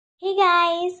Hey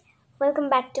guys, welcome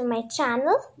back to my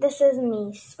channel. This is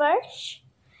me, Swarsh.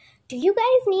 Do you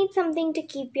guys need something to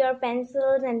keep your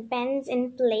pencils and pens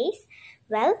in place?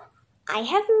 Well, I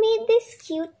have made this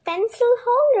cute pencil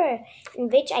holder in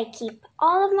which I keep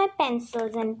all of my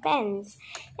pencils and pens,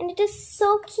 and it is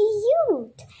so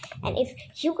cute. And if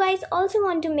you guys also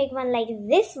want to make one like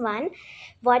this one,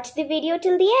 watch the video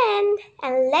till the end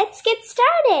and let's get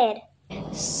started.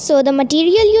 So the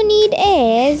material you need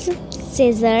is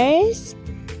scissors,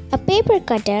 a paper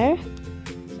cutter,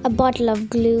 a bottle of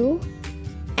glue,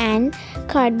 and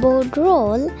cardboard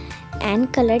roll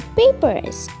and colored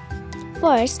papers.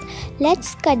 First,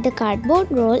 let's cut the cardboard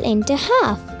roll into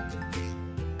half.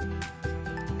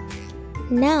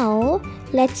 Now,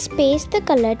 let's paste the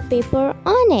colored paper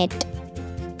on it.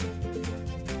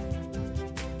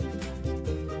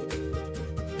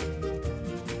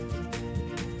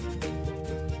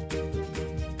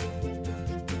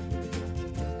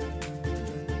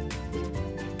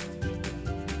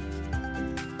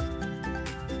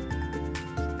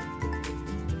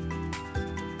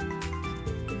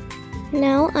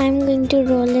 Now I'm going to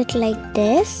roll it like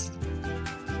this.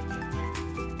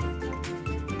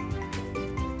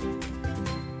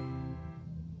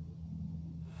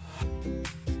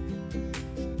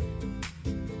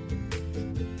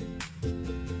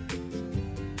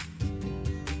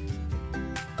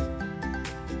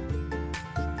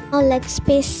 Now let's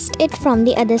paste it from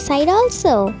the other side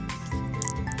also.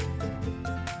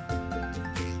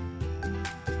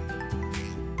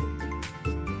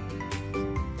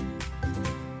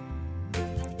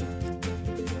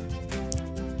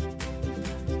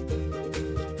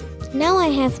 Now I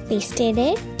have pasted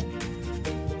it.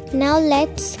 Now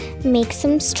let's make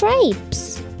some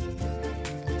stripes.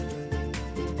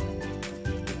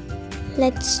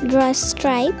 Let's draw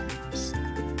stripes.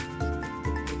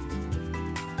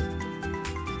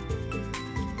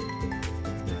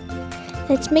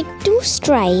 Let's make 2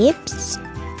 stripes.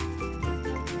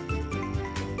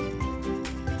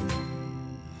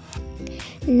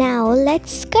 Now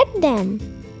let's cut them.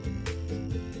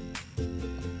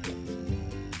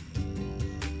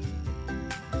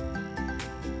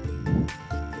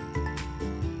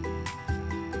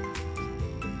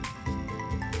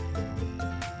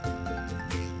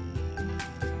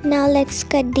 Now let's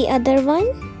cut the other one.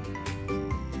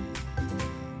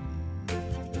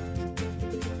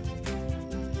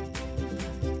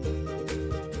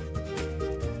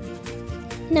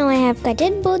 Now I have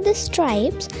cutted both the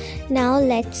stripes. Now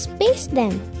let's paste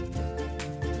them.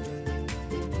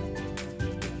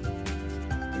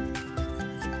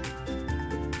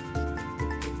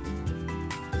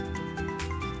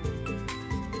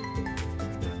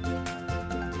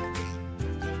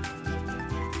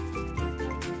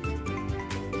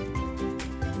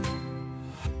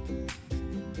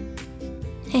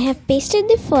 I have pasted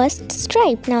the first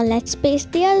stripe. Now let's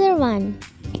paste the other one.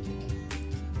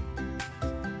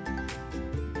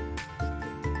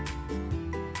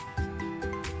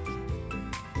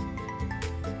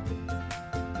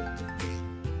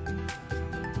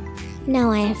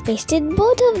 Now I have pasted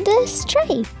both of the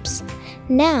stripes.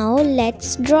 Now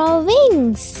let's draw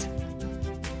wings.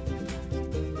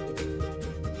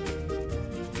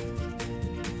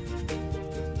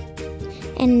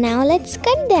 And now let's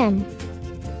cut them.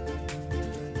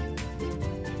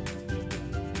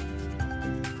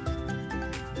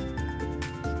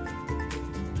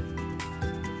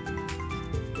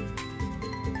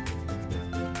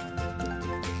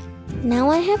 Now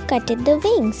I have cutted the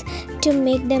wings. To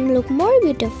make them look more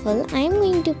beautiful, I am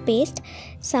going to paste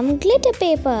some glitter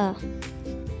paper.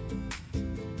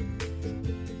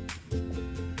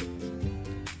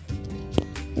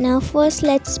 Now first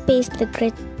let's paste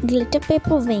the glitter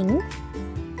paper wings.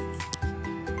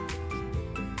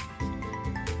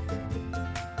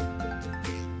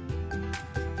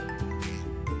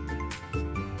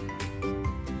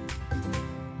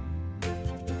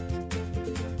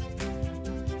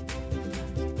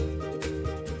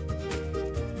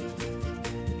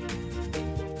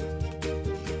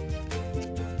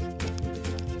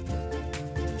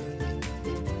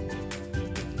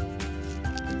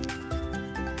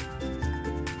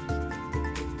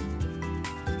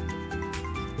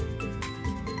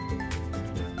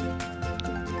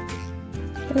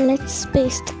 Let's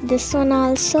paste this one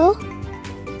also.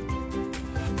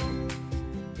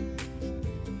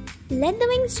 Let the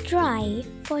wings dry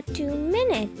for 2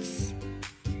 minutes.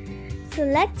 So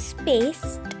let's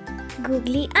paste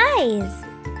googly eyes.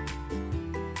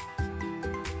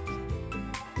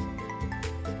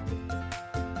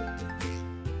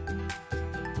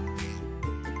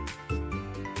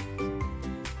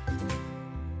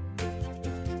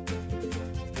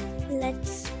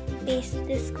 let's paste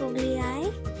this googly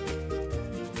eye.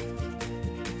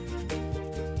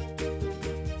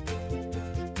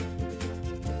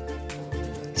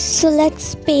 So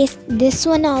let's paste this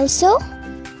one also.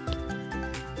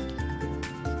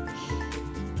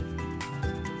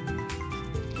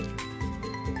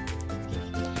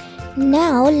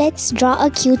 Now let's draw a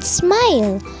cute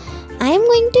smile. I am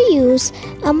going to use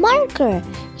a marker.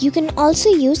 You can also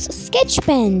use sketch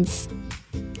pens.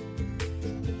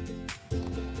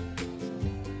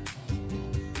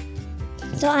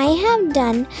 So I have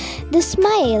done the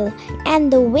smile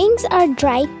and the wings are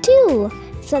dry too.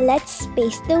 So let's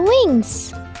paste the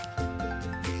wings.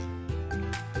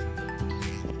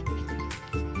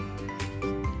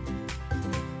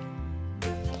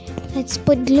 Let's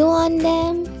put glue on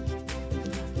them.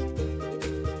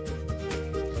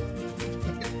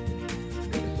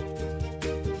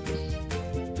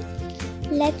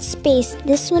 Let's paste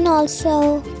this one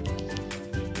also.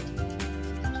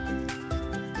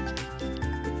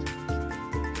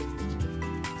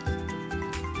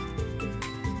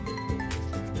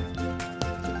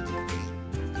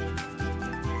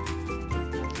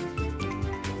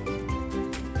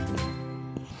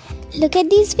 Look at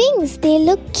these wings, they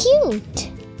look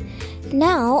cute.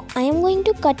 Now I am going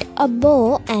to cut a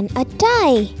bow and a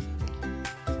tie.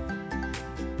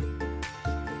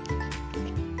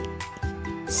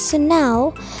 So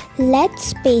now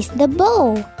let's paste the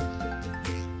bow.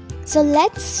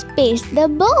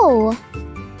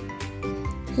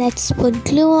 Let's put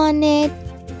glue on it.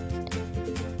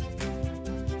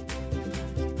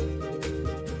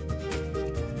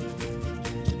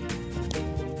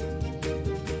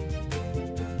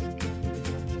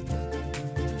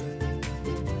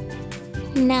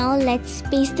 Now let's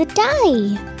paste the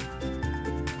tie.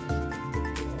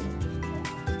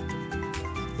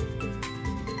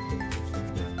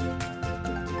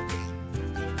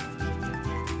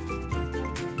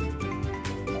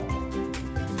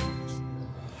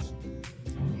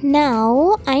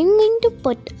 Now I'm going to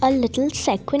put a little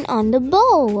sequin on the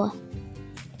bow.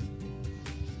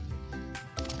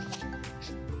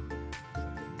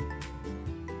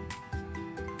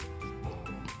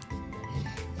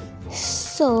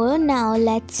 So now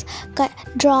let's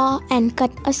draw and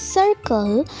cut a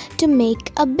circle to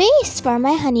make a base for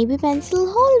my honeybee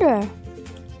pencil holder.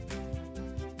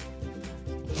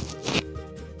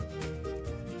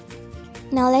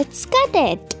 Now let's cut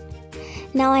it.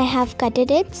 Now I have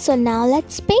cutted it, so now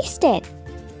let's paste it.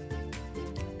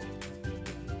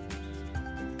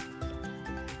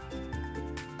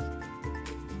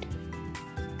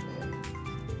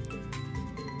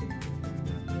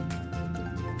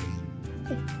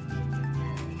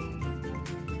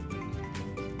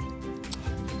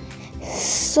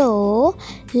 So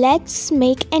let's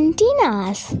make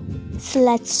antennas. So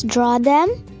let's draw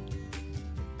them.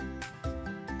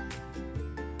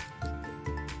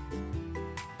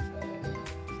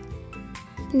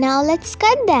 Now let's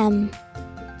cut them.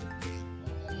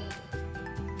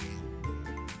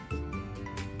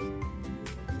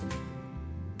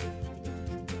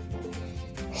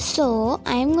 So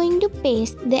I am going to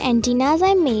paste the antennas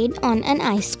I made on an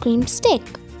ice cream stick.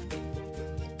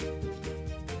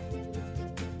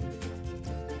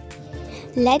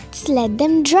 Let's let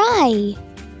them dry.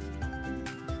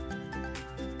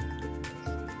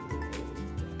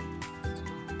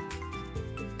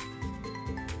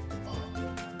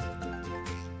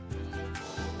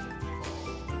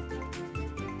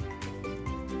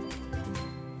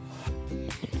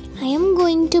 I am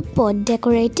going to put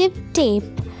decorative tape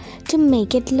to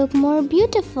make it look more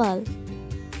beautiful.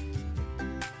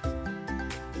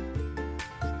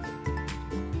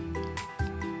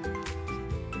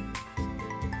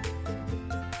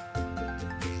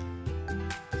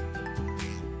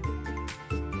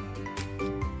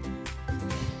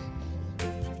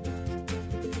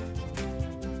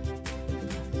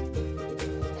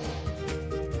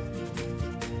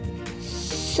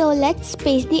 So let's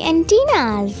paste the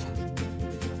antennas.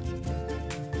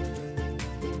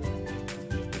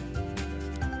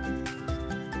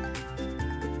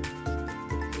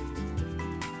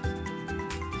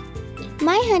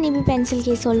 My honeybee pencil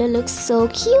case holder looks so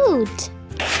cute.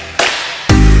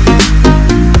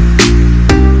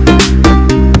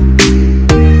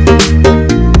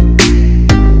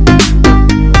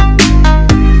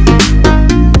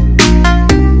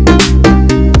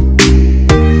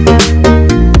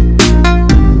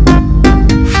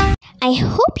 I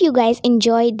hope you guys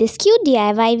enjoyed this cute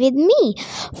DIY with me.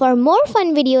 For more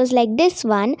fun videos like this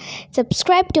one,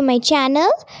 subscribe to my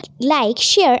channel, like,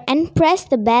 share and press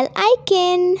the bell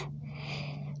icon.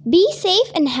 Be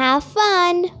safe and have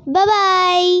fun.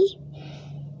 Bye-bye.